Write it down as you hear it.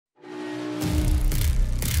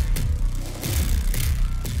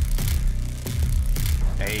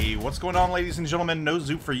what's going on, ladies and gentlemen?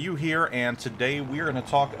 NoZoupForYou here, and today we are going to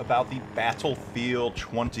talk about the Battlefield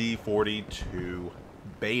 2042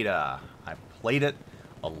 beta. I've played it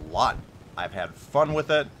a lot. I've had fun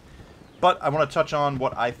with it, but I want to touch on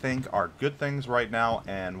what I think are good things right now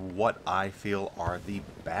and what I feel are the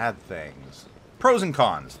bad things. Pros and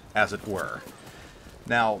cons, as it were.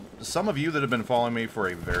 Now, some of you that have been following me for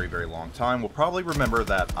a very, very long time will probably remember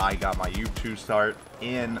that I got my YouTube start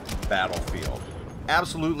in Battlefield.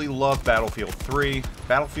 Absolutely love Battlefield 3.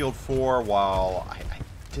 Battlefield 4, while I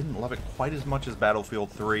didn't love it quite as much as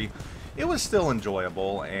Battlefield 3, it was still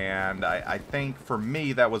enjoyable, and I think for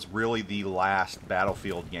me that was really the last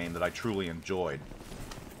Battlefield game that I truly enjoyed.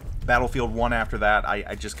 Battlefield 1 after that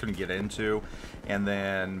I just couldn't get into, and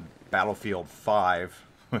then Battlefield 5,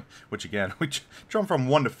 which again, we jumped from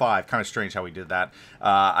 1 to 5, kind of strange how we did that.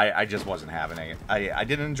 I just wasn't having it. I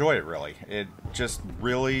didn't enjoy it really. It just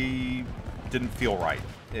really didn't feel right.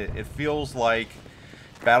 It feels like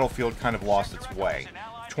Battlefield kind of lost its way.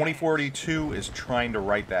 2042 is trying to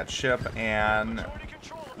right that ship, and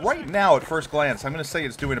right now at first glance I'm going to say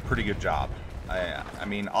it's doing a pretty good job. I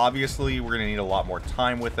mean, obviously we're going to need a lot more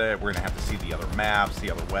time with it. We're going to have to see the other maps,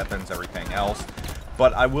 the other weapons, everything else.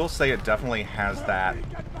 But I will say it definitely has that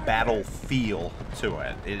battle feel to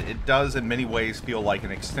it. It does in many ways feel like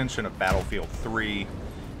an extension of Battlefield 3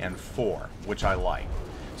 and 4, which I like.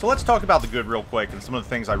 So let's talk about the good real quick and some of the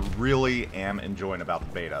things I really am enjoying about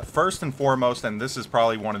the beta. First and foremost, and this is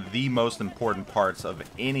probably one of the most important parts of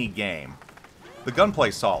any game, the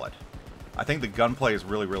gunplay's solid. I think the gunplay is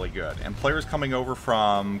really, really good. And players coming over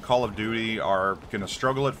from Call of Duty are going to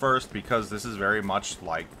struggle at first because this is very much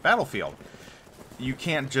like Battlefield. You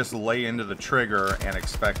can't just lay into the trigger and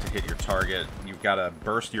expect to hit your target. You've got to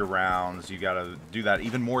burst your rounds. You've got to do that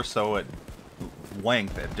even more so at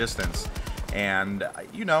length, at distance. And,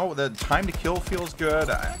 you know, the time to kill feels good.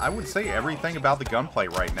 I would say everything about the gunplay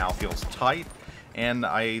right now feels tight, and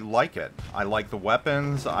I like it. I like the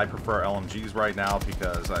weapons. I prefer LMGs right now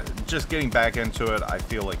because just getting back into it, I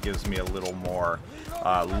feel it gives me a little more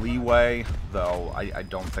leeway, though I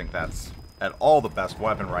don't think that's at all the best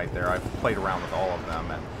weapon right there. I've played around with all of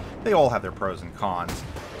them, and they all have their pros and cons.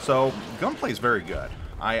 So, gunplay is very good.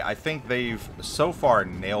 I think they've so far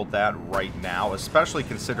nailed that right now, especially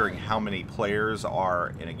considering how many players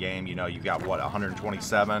are in a game. You know, you've got, what,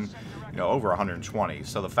 127? You know, over 120.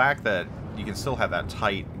 So the fact that you can still have that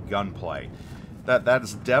tight gunplay,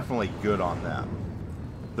 that's definitely good on them.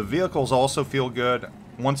 The vehicles also feel good.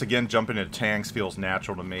 Once again, jumping into tanks feels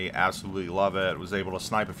natural to me. Absolutely love it. Was able to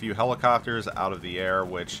snipe a few helicopters out of the air,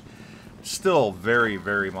 which still very,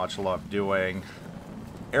 very much love doing.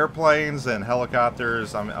 Airplanes and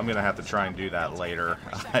helicopters, I'm going to have to try and do that later.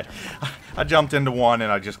 I jumped into one and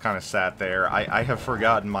I just kind of sat there. I have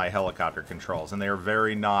forgotten my helicopter controls, and they are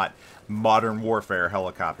very not modern warfare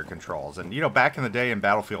helicopter controls. And, you know, back in the day in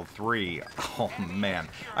Battlefield 3, oh man,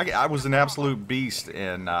 I was an absolute beast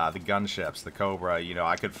in the gunships, the Cobra. You know,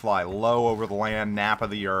 I could fly low over the land, nap of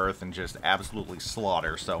the earth, and just absolutely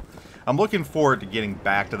slaughter. So I'm looking forward to getting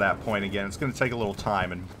back to that point again. It's going to take a little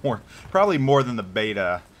time and probably more than the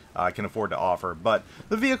beta can afford to offer, but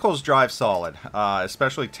the vehicles drive solid,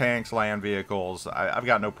 especially tanks, land vehicles. I've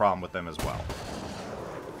got no problem with them as well.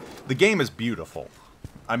 The game is beautiful.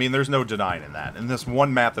 I mean, there's no denying that. And this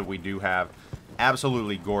one map that we do have,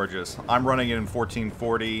 absolutely gorgeous. I'm running it in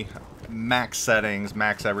 1440, max settings,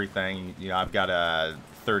 max everything. You know, I've got a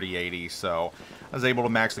 3080, so I was able to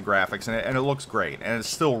max the graphics, and it looks great, and it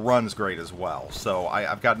still runs great as well. So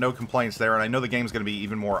I've got no complaints there, and I know the game's going to be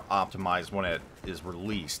even more optimized when it is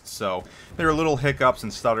released. So there are little hiccups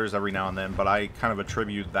and stutters every now and then, but I kind of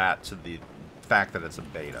attribute that to the fact that it's a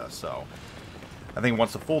beta. So I think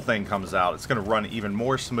once the full thing comes out, it's going to run even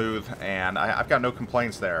more smooth, and I've got no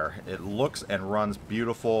complaints there. It looks and runs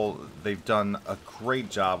beautiful. They've done a great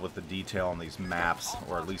job with the detail on these maps,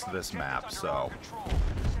 or at least this map, so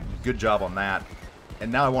good job on that.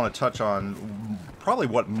 And now I want to touch on probably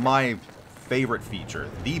what my favorite feature,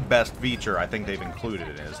 the best feature I think they've included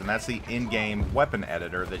in is, and that's the in-game weapon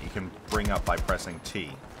editor that you can bring up by pressing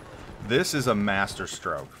T. This is a master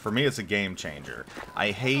stroke. For me, it's a game changer.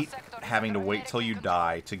 I hate having to wait till you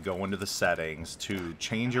die to go into the settings, to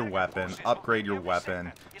change your weapon, upgrade your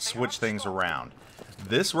weapon, switch things around.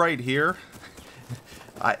 This right here,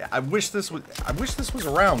 I wish this was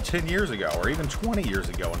around 10 years ago or even 20 years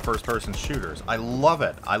ago in first-person shooters. I love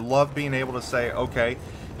it. I love being able to say, okay,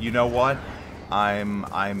 you know what?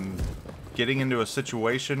 I'm getting into a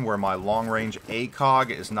situation where my long-range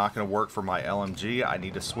ACOG is not going to work for my LMG. I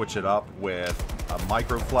need to switch it up with a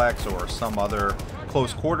microflex or some other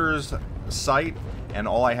close quarters sight, and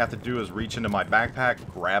all I have to do is reach into my backpack,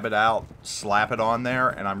 grab it out, slap it on there,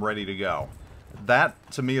 and I'm ready to go.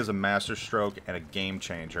 That, to me, is a masterstroke and a game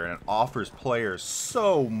changer, and it offers players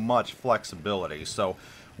so much flexibility. So,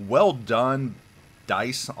 well done,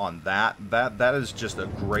 DICE, on that. That is just a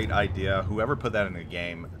great idea. Whoever put that in the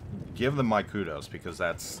game, give them my kudos, because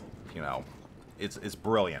that's, you know, it's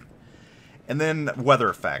brilliant. And then weather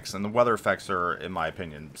effects, and the weather effects are, in my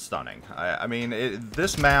opinion, stunning. I mean,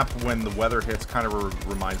 this map, when the weather hits, kind of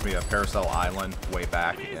reminds me of Paracel Island way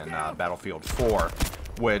back in Battlefield 4,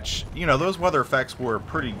 which, you know, those weather effects were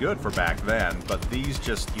pretty good for back then, but these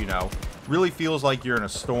just, you know, really feels like you're in a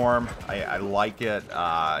storm. I like it.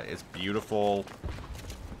 It's beautiful.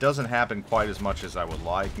 Doesn't happen quite as much as I would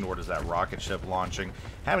like, nor does that rocket ship launching.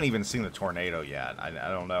 Haven't even seen the tornado yet. I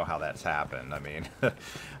don't know how that's happened. I mean,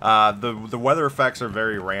 the weather effects are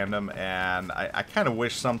very random, and I kind of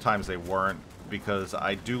wish sometimes they weren't, because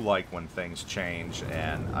I do like when things change,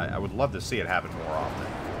 and I would love to see it happen more often.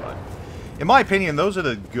 But in my opinion, those are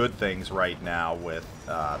the good things right now with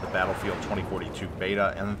the Battlefield 2042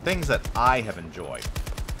 beta, and the things that I have enjoyed.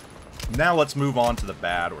 Now let's move on to the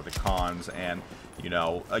bad, or the cons, and you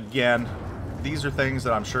know, again, these are things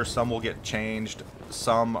that I'm sure some will get changed,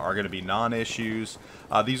 some are going to be non-issues.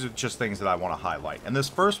 These are just things that I want to highlight. And this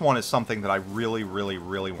first one is something that I really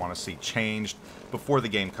want to see changed before the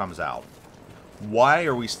game comes out. Why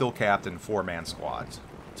are we still capped in 4-man squads?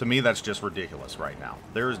 To me, that's just ridiculous right now.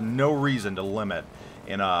 There is no reason to limit,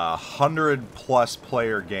 in a 100+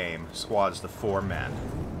 player game, squads to 4 men.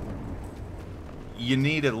 You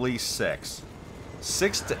need at least 6.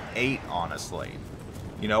 6 to 8, honestly.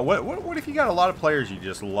 You know, what if you got a lot of players you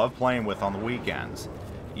just love playing with on the weekends?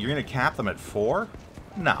 You're going to cap them at 4?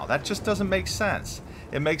 No, that just doesn't make sense.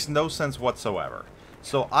 It makes no sense whatsoever.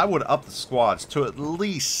 So I would up the squads to at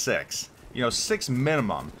least 6. You know, 6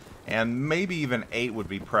 minimum, and maybe even 8 would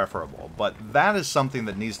be preferable. But that is something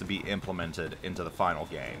that needs to be implemented into the final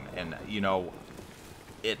game. And, you know,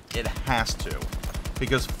 it has to.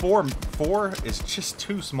 Because 4 is just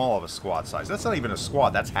too small of a squad size. That's not even a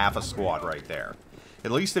squad. That's half a squad right there. At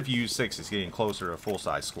least if you use 6, it's getting closer to a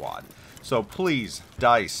full-size squad. So please,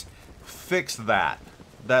 DICE, fix that.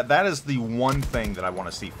 That is the one thing that I want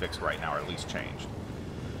to see fixed right now, or at least changed.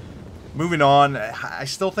 Moving on, I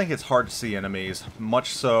still think it's hard to see enemies. Much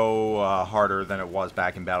so harder than it was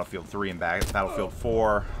back in Battlefield 3 and Battlefield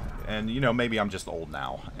 4. And, you know, maybe I'm just old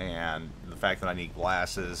now, and the fact that I need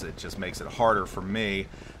glasses, it just makes it harder for me.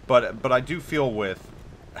 But I do feel with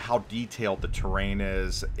how detailed the terrain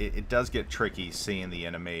is, it does get tricky seeing the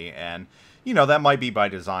enemy, and, you know, that might be by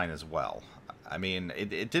design as well. I mean,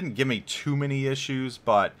 it didn't give me too many issues,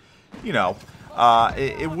 but, you know,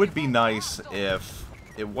 it would be nice if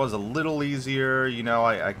it was a little easier. You know,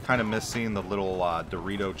 I kind of miss seeing the little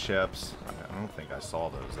Dorito chips. I don't think I saw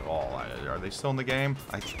those at all. Are they still in the game?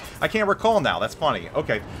 I can't recall now. That's funny.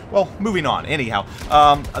 Okay, well, moving on. Anyhow,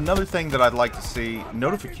 another thing that I'd like to see,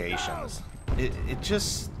 notifications. It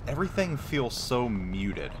just, everything feels so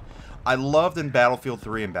muted. I loved in Battlefield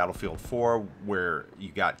 3 and Battlefield 4 where you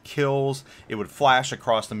got kills, it would flash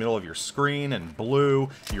across the middle of your screen in blue,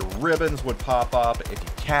 your ribbons would pop up, if you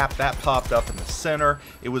capped, that popped up in the center.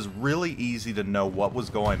 It was really easy to know what was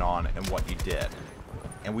going on and what you did.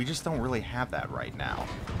 And we just don't really have that right now.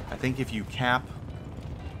 I think if you cap,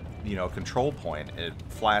 you know, a control point, it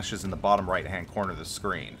flashes in the bottom right-hand corner of the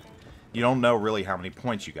screen. You don't know really how many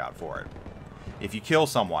points you got for it. If you kill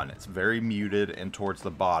someone, it's very muted and towards the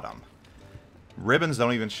bottom. Ribbons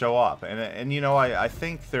don't even show up. And you know, I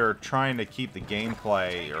think they're trying to keep the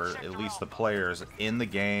gameplay, or at least the players, in the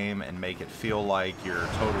game and make it feel like you're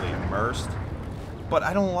totally immersed. But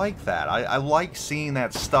I don't like that. I like seeing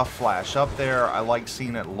that stuff flash up there. I like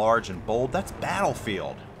seeing it large and bold. That's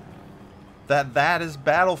Battlefield. That is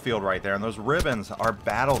Battlefield right there. And those ribbons are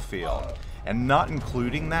Battlefield. And not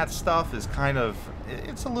including that stuff is kind of,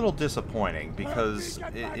 it's a little disappointing, because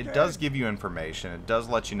it does give you information. It does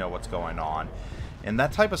let you know what's going on. And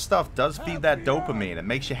that type of stuff does feed that dopamine. It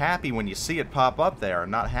makes you happy when you see it pop up there,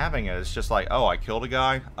 and not having it. It's just like, oh, I killed a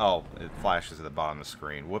guy? Oh, it flashes at the bottom of the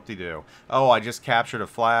screen. Whoop-de-doo. Oh, I just captured a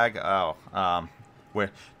flag? Oh, where,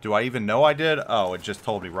 do I even know I did? Oh, it just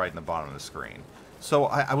told me right in the bottom of the screen. So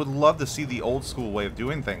I would love to see the old school way of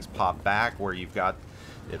doing things pop back, where you've got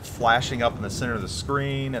it flashing up in the center of the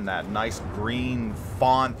screen and that nice green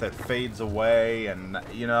font that fades away, and,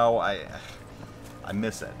 you know, I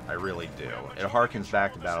miss it. I really do. It harkens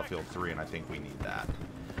back to Battlefield 3, and I think we need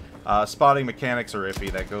that. Spotting mechanics are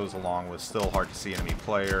iffy. That goes along with still hard to see enemy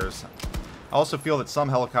players. I also feel that some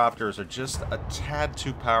helicopters are just a tad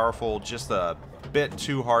too powerful, just a bit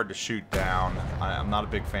too hard to shoot down. I'm not a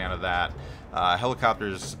big fan of that.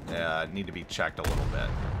 Helicopters need to be checked a little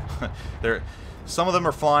bit. Some of them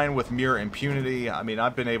are flying with mere impunity. I mean,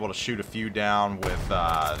 I've been able to shoot a few down with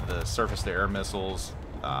the surface-to-air missiles,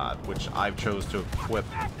 which I've chose to equip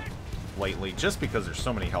lately, just because there's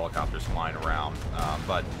so many helicopters flying around,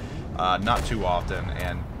 but not too often.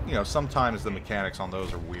 And you know, sometimes the mechanics on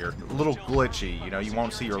those are weird, a little glitchy. You know, you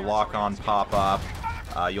won't see your lock-on pop up.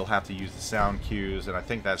 You'll have to use the sound cues, and I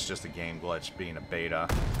think that's just a game glitch, being a beta.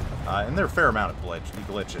 And there are a fair amount of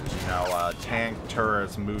glitches, you know, tank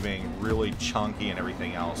turrets moving really chunky and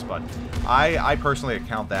everything else, but I personally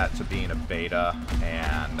account that to being a beta,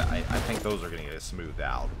 and I think those are going to get smoothed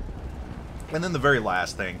out. And then the very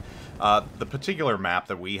last thing, the particular map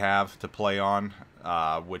that we have to play on,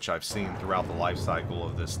 which I've seen throughout the life cycle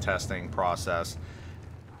of this testing process,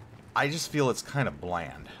 I just feel it's kind of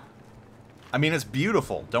bland. I mean, it's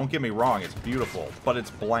beautiful, don't get me wrong, it's beautiful, but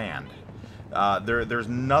it's bland. There's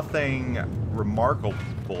nothing remarkable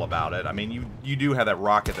about it. I mean, you do have that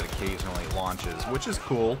rocket that occasionally launches, which is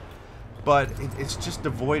cool, but it's just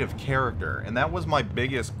devoid of character. And that was my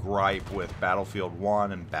biggest gripe with Battlefield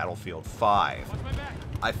 1 and Battlefield 5.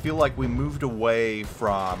 I feel like we moved away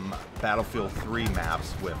from Battlefield 3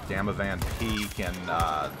 maps with Damavan Peak and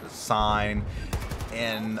the Sign,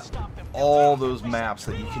 and all those maps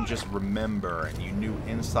that you can just remember and you knew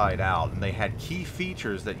inside out, and they had key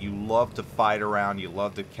features that you love to fight around, you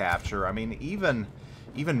love to capture. I mean, even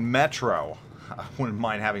Metro, I wouldn't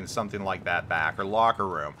mind having something like that back, or Locker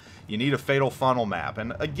Room. You need a Fatal Funnel map,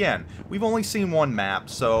 and again, we've only seen one map,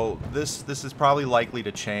 so this is probably likely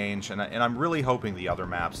to change, and I'm really hoping the other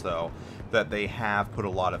maps, though, that they have put a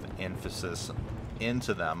lot of emphasis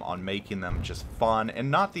into them on making them just fun, and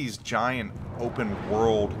not these giant open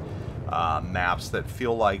world maps that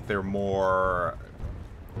feel like they're more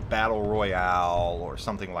Battle Royale or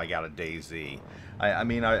something like out of DayZ. I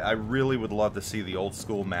mean, I really would love to see the old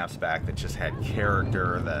school maps back that just had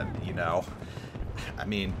character, that, you know, I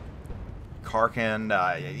mean, Karkin,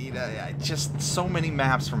 you know, just so many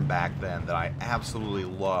maps from back then that I absolutely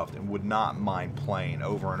loved and would not mind playing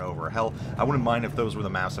over and over. Hell, I wouldn't mind if those were the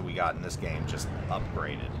maps that we got in this game, just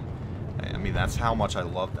upgraded. I mean, that's how much I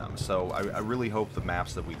love them. So I really hope the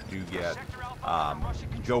maps that we do get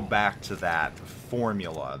go back to that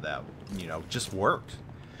formula that, you know, just worked.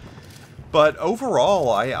 But overall,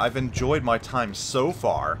 I've enjoyed my time so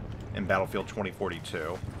far in Battlefield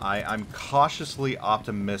 2042. I'm cautiously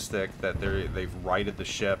optimistic that they've righted the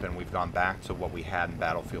ship and we've gone back to what we had in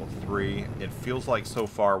Battlefield 3. It feels like so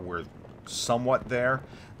far we're somewhat there.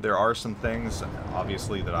 There are some things,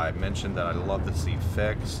 obviously, that I mentioned that I'd love to see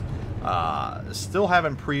fixed. Still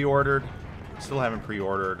haven't pre-ordered.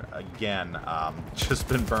 Again, just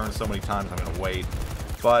been burned so many times, I'm going to wait.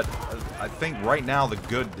 But I think right now the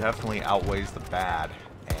good definitely outweighs the bad,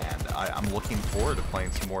 and I'm looking forward to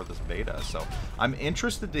playing some more of this beta. So I'm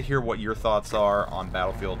interested to hear what your thoughts are on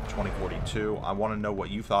Battlefield 2042. I want to know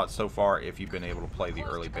what you thought so far, if you've been able to play the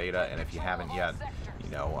early beta, and if you haven't yet,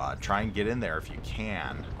 you know, try and get in there if you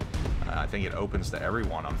can. I think it opens to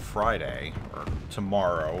everyone on Friday, or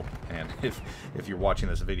tomorrow, and if you're watching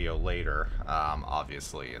this video later,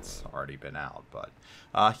 obviously it's already been out. But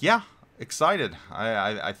yeah, excited.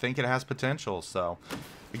 I think it has potential. So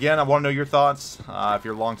again, I want to know your thoughts. If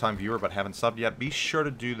you're a longtime viewer but haven't subbed yet, be sure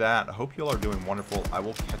to do that. I hope you all are doing wonderful. I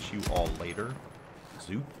will catch you all later.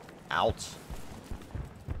 Zoop out.